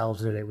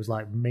themselves in it. It was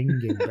like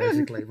minging,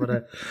 basically.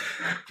 But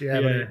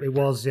it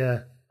was,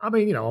 I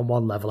mean, on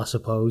one level, I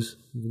suppose.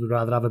 We'd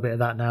rather have a bit of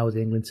that now with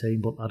the England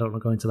team, but I don't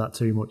want to go into that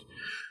too much.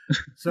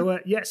 So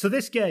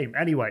this game,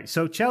 anyway.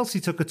 So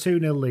Chelsea took a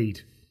 2-0 lead.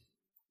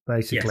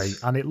 Basically,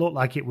 yes. And it looked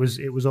like it was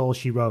all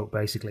she wrote,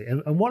 basically.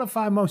 And what I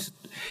find most,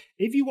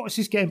 if you watch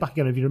this game back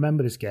again, if you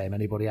remember this game,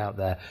 anybody out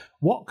there,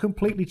 what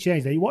completely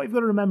changed? Now, what you've got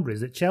to remember is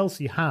that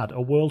Chelsea had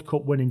a World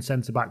Cup winning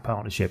centre-back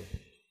partnership.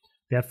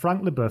 They had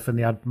Frank Leboeuf and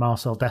they had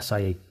Marcel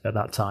Desailly at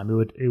that time, who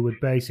had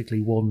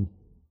basically won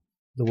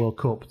the World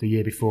Cup the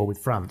year before with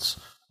France.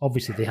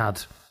 Obviously, they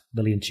had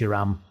Lilian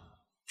Thuram,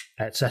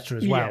 etc.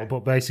 as well.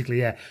 But basically,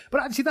 yeah.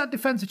 But actually, that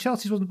defence of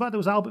Chelsea's wasn't bad. There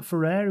was Albert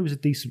Ferrer, who was a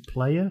decent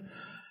player.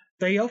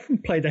 They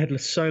often played, they had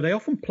Lasso, they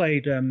often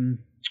played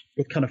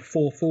with kind of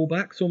 4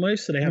 fullbacks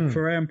almost. So they had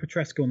Ferrer and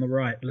Petrescu on the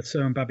right,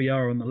 Lasso and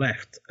Babiara on the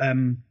left.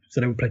 So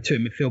they would play 2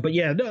 in midfield. But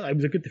yeah, no, it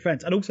was a good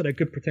defence. And also they had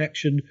good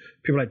protection.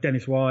 People like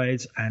Dennis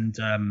Wise and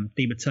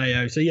Di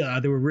Matteo. So yeah,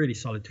 they were really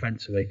solid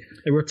defensively.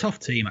 They were a tough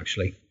team,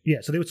 actually. Yeah,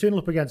 so they were 2-0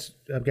 up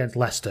against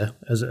Leicester,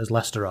 as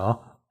Leicester are,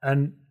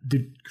 and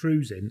did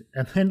cruising.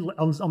 And then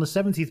on the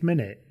 70th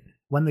minute,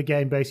 when the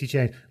game basically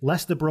changed,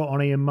 Leicester brought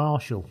on Ian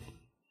Marshall.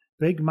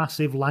 Big,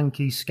 massive,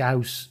 lanky,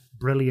 scouse,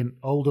 brilliant,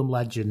 Oldham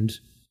legend,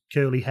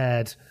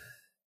 curly-haired,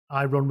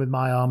 I run with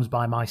my arms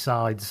by my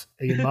sides.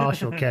 Ian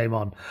Marshall came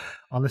on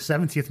the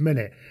 70th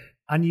minute.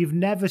 And you've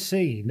never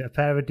seen a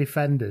pair of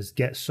defenders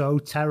get so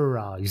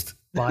terrorised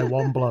by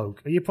one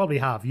bloke. You probably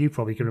have. You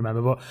probably can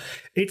remember. But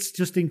it's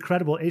just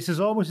incredible. It's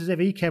almost as if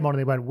he came on and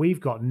they went,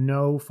 we've got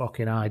no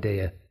fucking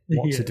idea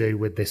what to do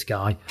with this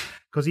guy.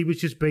 Because he was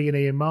just being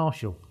Ian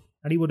Marshall.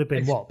 And he would have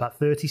been, about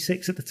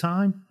 36 at the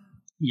time?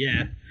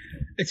 Yeah.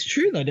 It's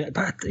true, though.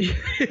 That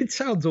it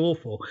sounds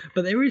awful,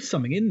 but there is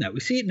something in that. We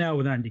see it now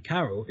with Andy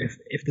Carroll.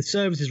 If the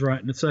service is right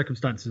and the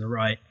circumstances are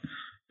right,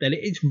 then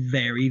it's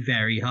very,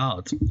 very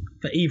hard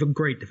for even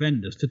great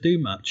defenders to do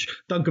much.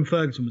 Duncan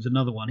Ferguson was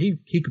another one. He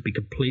could be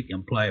completely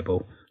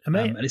unplayable. And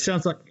it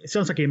sounds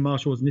like Ian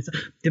Marshall wasn't.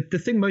 The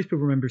thing most people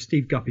remember is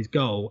Steve Guppy's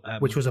goal,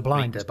 which was a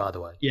blinder, by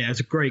the way. Yeah, it was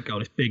a great goal.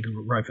 It's big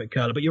right-foot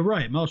curler. But you're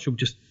right, Marshall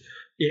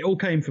it all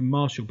came from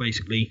Marshall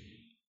basically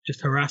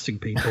just harassing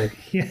people.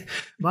 Yeah,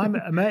 a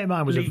mate of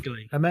mine was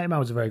legally. A mate of mine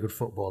was a very good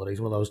footballer.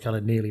 He's one of those kind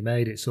of nearly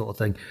made it sort of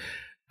thing.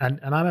 And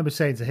I remember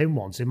saying to him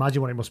once,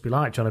 imagine what it must be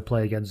like trying to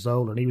play against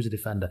Zola, and he was a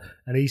defender.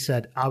 And he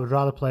said, I would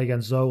rather play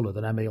against Zola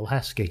than Emil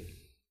Heskey.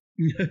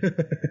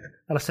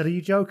 And I said, are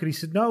you joking? He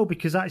said, no,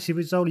 because actually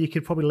with Zola, you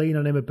could probably lean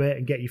on him a bit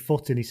and get your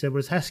foot in. He said,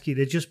 whereas Heskey,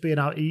 they'd just be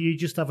you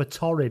just have a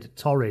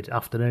torrid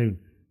afternoon,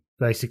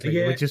 basically.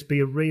 Yeah. It would just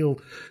be a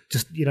real,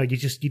 you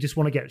just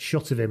want to get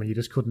shut of him and you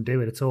just couldn't do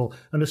it at all.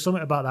 And there's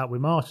something about that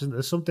with Marsh, isn't there?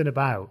 There's something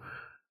about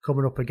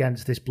coming up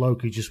against this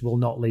bloke who just will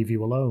not leave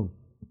you alone.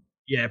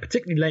 Yeah,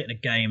 particularly late in the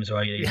games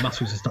where your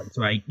muscles are starting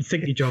to ache. You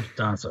think your job's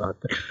done. So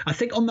I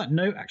think on that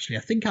note, actually,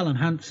 I think Alan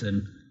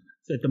Hansen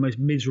said the most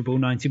miserable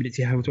 90 minutes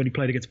he had was when he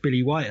played against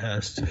Billy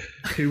Whitehurst,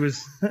 who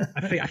was,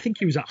 I think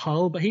he was at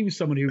Hull, but he was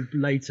someone who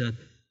later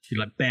did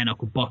like bare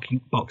knuckle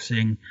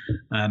boxing.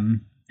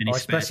 In his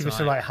especially for spare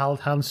someone time. like Hal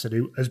Hansen,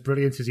 who, as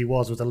brilliant as he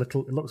was a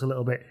little. It looks a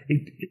little bit.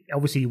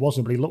 Obviously, he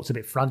wasn't, but he looked a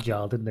bit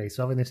fragile, didn't he?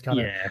 So having this kind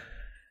of.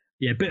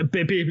 Yeah,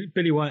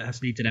 Billy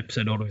Whitehurst needs an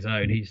episode on his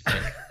own. He's.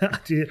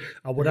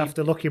 I would have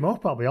to look him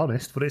up. I'll be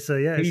honest, but it's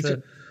he's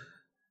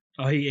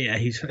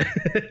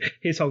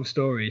his whole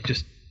story is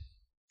just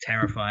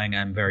terrifying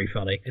and very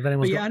funny. I know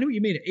what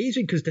you mean. It's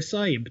because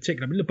Desai in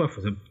particular. I mean, LeBeouf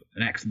was an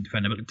excellent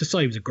defender, but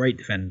Desai was a great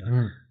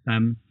defender.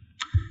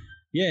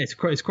 It's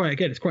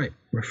quite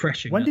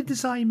refreshing. When did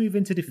Desai move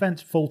into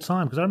defence full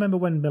time? Because I remember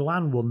when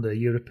Milan won the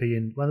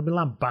European, when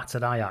Milan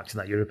battered Ajax in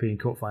that European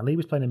Cup final, he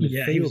was playing in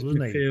midfield,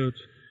 wasn't he?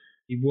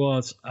 He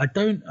was. I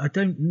don't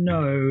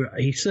know.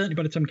 He certainly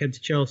by the time he came to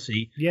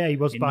Chelsea. Yeah, he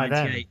was by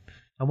 98. Then.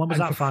 And when was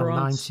that final?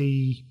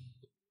 90.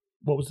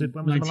 What was it?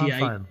 When was 98. The Milan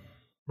final?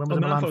 When was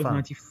the Milan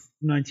final?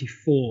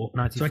 94.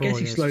 So I guess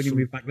he slowly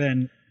moved back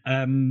then.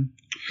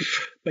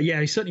 But yeah,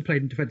 he certainly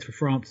played in defence for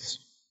France.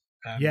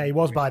 He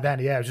was by then.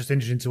 Yeah, it was just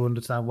interesting to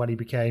understand when he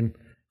became,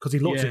 because he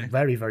looked a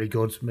very, very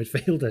good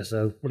midfielder.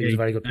 So he was a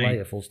very good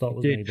player. Full stop,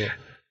 wasn't he?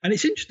 And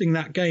it's interesting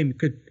that game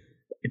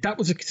that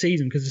was a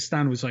season because the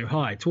standard was so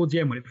high. Towards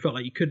the end, when it felt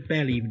like you could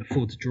barely even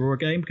afford to draw a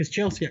game, because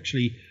Chelsea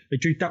actually they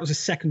drew. That was a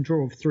second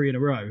draw of 3 in a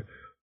row.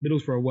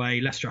 Middlesbrough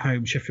away, Leicester at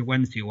home, Sheffield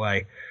Wednesday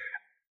away.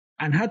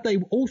 And had they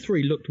all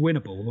 3 looked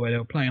winnable the way they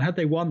were playing, and had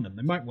they won them,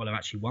 they might well have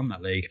actually won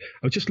that league.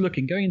 I was just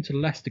looking, going into the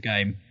Leicester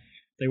game,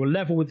 they were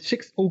level with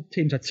 6. All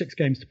teams had 6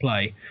 games to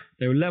play.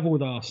 They were level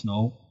with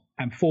Arsenal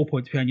and 4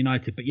 points behind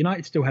United, but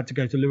United still had to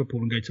go to Liverpool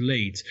and go to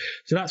Leeds.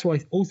 So that's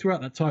why all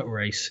throughout that title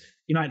race,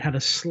 United had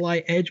a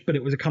slight edge, but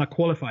it was a kind of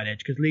qualified edge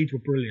because Leeds were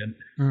brilliant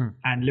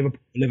and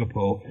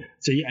Liverpool.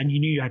 So and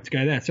you knew you had to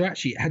go there. So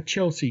actually, it had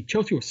Chelsea.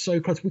 Chelsea was so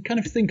close. We kind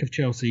of think of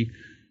Chelsea,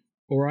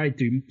 or I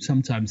do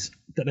sometimes,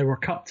 that they were a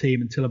cup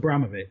team until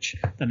Abramovich.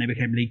 Then they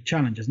became league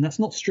challengers, and that's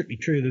not strictly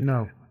true.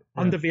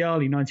 Under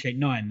Vialli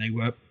 98-9, they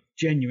were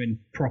genuine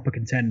proper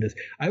contenders.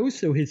 I always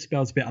feel his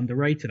spell's a bit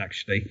underrated,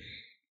 actually.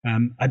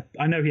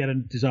 I know he had a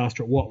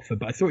disaster at Watford,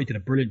 but I thought he did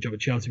a brilliant job at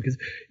Chelsea because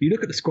you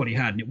look at the squad he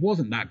had and it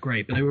wasn't that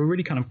great, but they were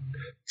really kind of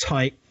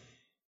tight,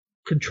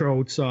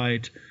 controlled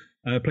side,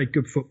 played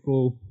good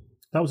football.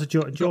 That was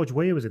George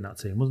Weah was in that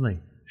team, wasn't he?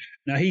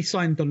 No, he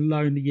signed on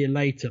loan the year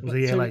later. It was a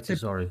year later,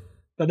 sorry.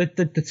 But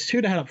the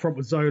 2 they had up front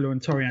was Zola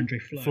and Torre-Andre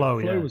Flo. Flo,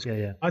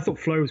 I thought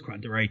Flo was quite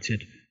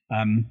underrated.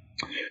 And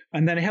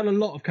then he had a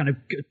lot of kind of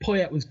good,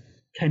 Poyet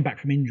came back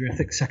from injury, I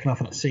think, second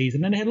half of that season.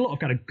 And then they had a lot of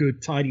kind of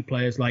good, tidy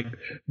players like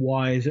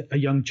Wise, a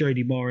young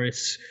Jody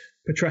Morris,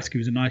 Petrescu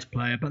was a nice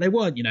player, but they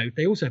weren't,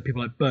 they also had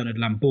people like Bernard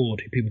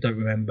Lambord, who people don't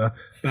remember,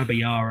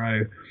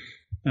 Babayaro.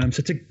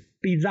 So to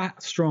be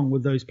that strong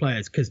with those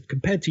players, because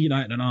compared to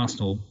United and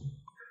Arsenal,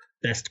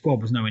 their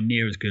squad was nowhere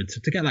near as good. So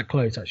to get that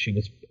close actually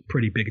was a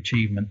pretty big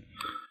achievement.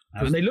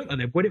 And they looked like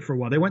they'd win it for a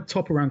while. They went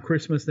top around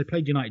Christmas. They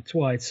played United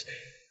twice,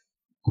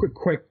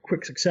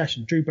 quick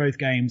succession, drew both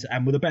games,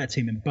 and with a better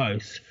team in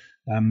both.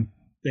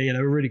 They were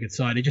a really good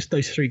side. Just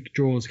those 3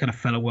 draws kind of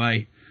fell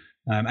away.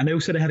 And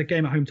they had a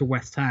game at home to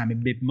West Ham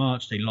in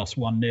mid-March. They lost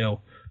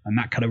 1-0, and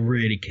that kind of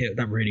really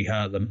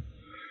hurt them.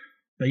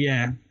 But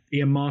yeah,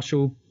 Ian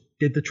Marshall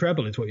did the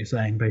treble, is what you're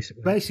saying,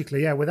 basically.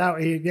 Basically, yeah.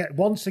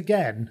 Once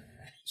again,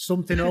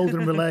 something old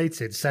and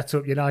related set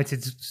up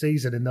United's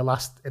season in the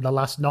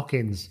last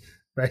knock-ins.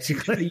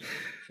 Basically,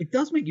 it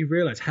does make you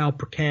realise how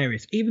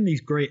precarious even these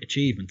great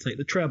achievements, like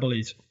the treble,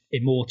 is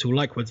immortal,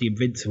 likewise the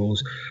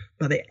Invincibles,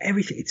 but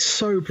everything, it's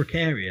so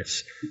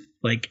precarious.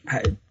 Like,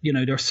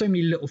 there are so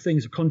many little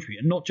things that contribute,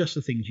 and not just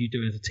the things you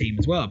do as a team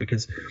as well,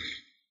 because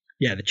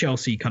the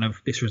Chelsea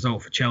this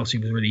result for Chelsea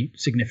was really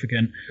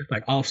significant.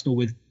 Like Arsenal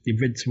with the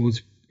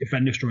Invincibles, if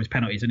Van Nistelrooy's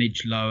penalty is an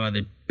inch lower,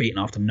 they're beaten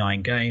after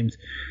 9 games.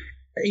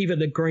 Even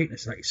the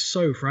greatness, it's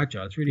so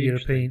fragile. It's really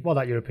interesting. Well,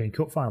 that European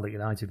Cup final that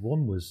United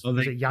won was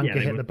it Janker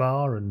hit the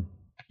bar and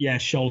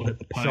Scholl hit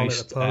the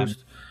post.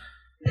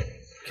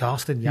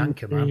 Carsten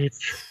Janker, man.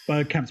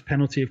 Bergkamp's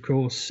penalty, of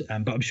course,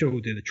 but I'm sure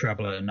we'll do the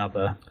treble at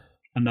another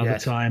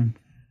time.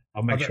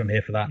 I'll make sure I'm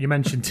here for that. You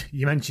mentioned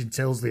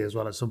Tilsley as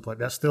well at some point.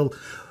 That's still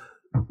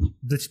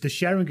the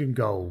Sheringham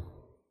goal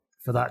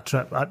for that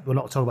trip. We're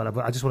not talking about it,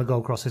 but I just want to go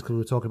across this because we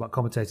were talking about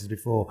commentators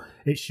before.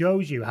 It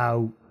shows you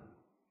how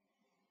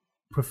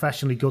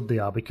professionally good they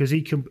are, because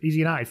he's a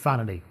United fan,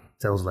 isn't he,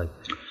 Tilsley?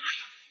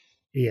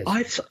 He is.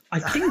 I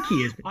think he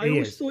is. I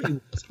always thought he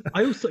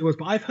was,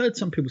 but I've heard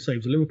some people say he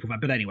was a Liverpool fan.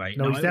 But anyway,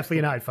 no, he's definitely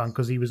a United fan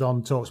because he was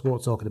on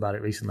TalkSport talking about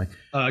it recently.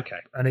 Oh, okay.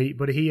 And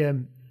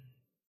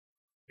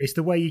it's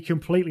the way he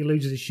completely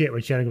loses his shit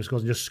when Sheringham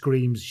scores and just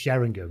screams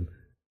Sheringham.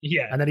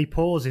 Yeah. And then he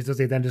pauses, does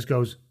he? Then just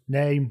goes,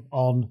 name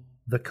on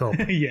the cup.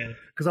 Yeah.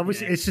 Because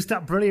obviously it's just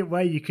that brilliant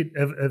way you could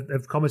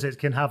of commentators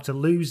can have to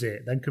lose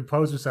it, then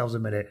compose themselves a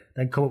minute,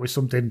 then come up with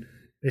something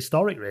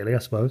historic, really, I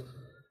suppose.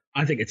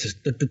 I think it's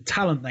just the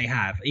talent they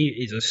have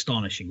is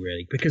astonishing,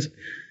 really, because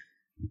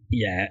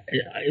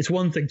it's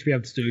one thing to be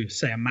able to do,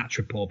 say, a match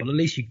report, but at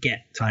least you get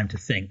time to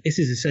think. This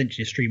is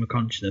essentially a stream of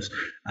consciousness,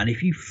 and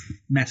if you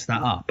mess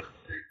that up,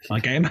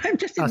 okay,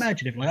 just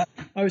imagine if like that.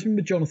 I always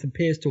remember Jonathan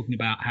Pearce talking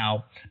about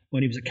how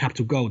when he was at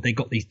Capital Gold, they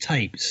got these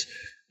tapes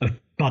of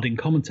budding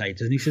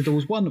commentators, and he said there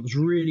was one that was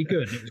really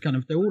good, and it was kind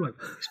of, they're all like,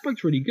 this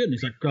bloke's really good, and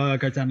he's like, go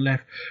down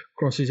left,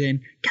 crosses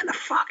in, get the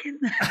fuck in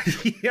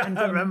there. Yeah, and,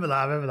 I remember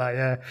that,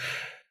 yeah.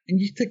 And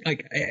you think,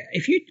 like,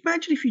 if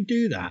you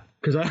do that,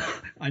 because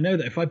I know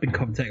that if I've been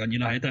commentating on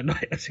United that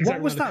night, that's exactly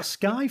what was that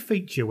Sky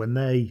feature when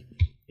they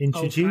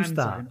introduced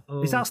that?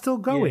 Is that still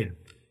going?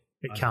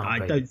 Yeah. It can't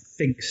be. I don't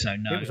think so,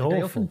 no. It was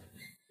awful.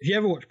 If you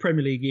ever watch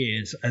Premier League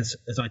years, as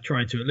I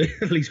try to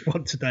at least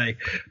once a day,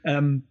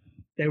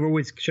 they were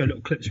always show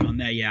little clips from on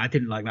there. Yeah, I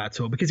didn't like that at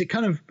all, because it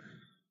kind of,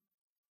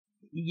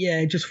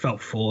 it just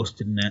felt forced,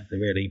 didn't it,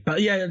 really?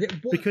 But yeah.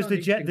 Because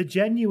the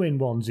genuine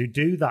ones who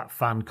do that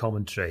fan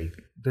commentary,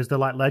 there's the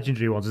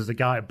legendary ones. There's a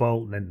guy at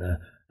Bolton in there,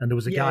 and there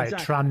was a guy at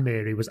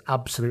Tranmere who was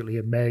absolutely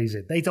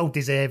amazing. They don't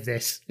deserve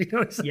this.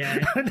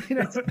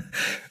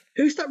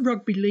 Who's that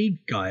rugby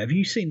league guy? Have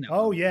you seen that?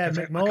 Oh, yeah,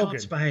 Mick Morgan.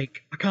 I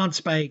can't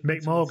speak.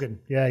 Mick Morgan.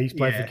 Yeah, he's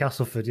played for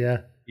Castleford,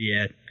 yeah.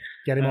 Yeah.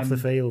 Get him off the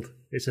field.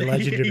 It's a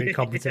legendary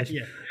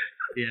competition.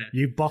 Yeah.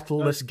 You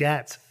bottleless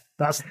get.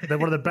 That's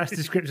one of the best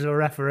descriptions of a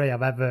referee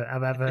I've ever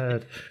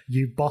heard.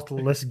 You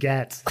bottleless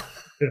get.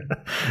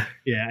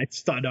 Yeah,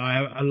 I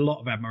have a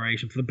lot of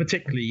admiration for them,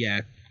 particularly,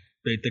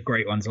 the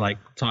great ones like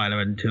Tyler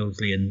and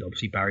Tilsley and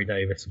obviously Barry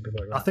Davis and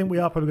people like that. I think we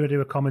are probably going to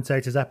do a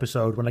commentators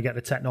episode when I get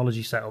the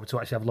technology set up to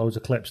actually have loads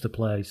of clips to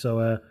play.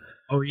 So,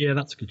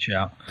 that's a good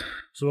shout.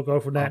 So we'll go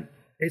from there.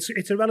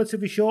 It's a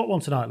relatively short one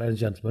tonight, ladies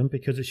and gentlemen,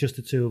 because it's just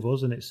the two of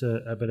us and it's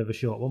a bit of a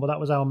short one. But that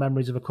was our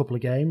memories of a couple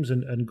of games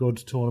and good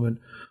tournament,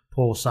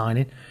 poor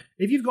signing.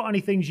 If you've got any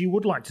things you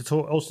would like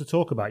us to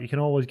talk about, you can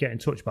always get in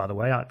touch, by the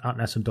way, at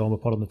Ness and Dormer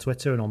Pod on the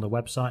Twitter and on the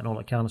website and all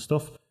that kind of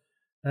stuff.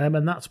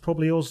 And that's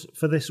probably us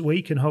for this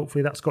week, and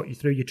hopefully that's got you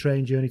through your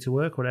train journey to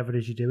work, whatever it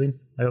is you're doing,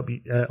 I hope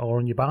or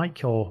on your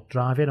bike or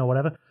driving or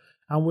whatever.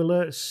 And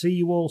we'll see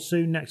you all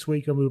soon next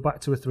week, and we'll be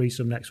back to a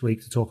threesome next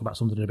week to talk about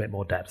something in a bit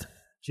more depth.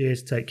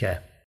 Cheers, take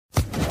care.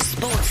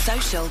 Sports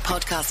Social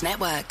Podcast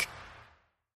Network.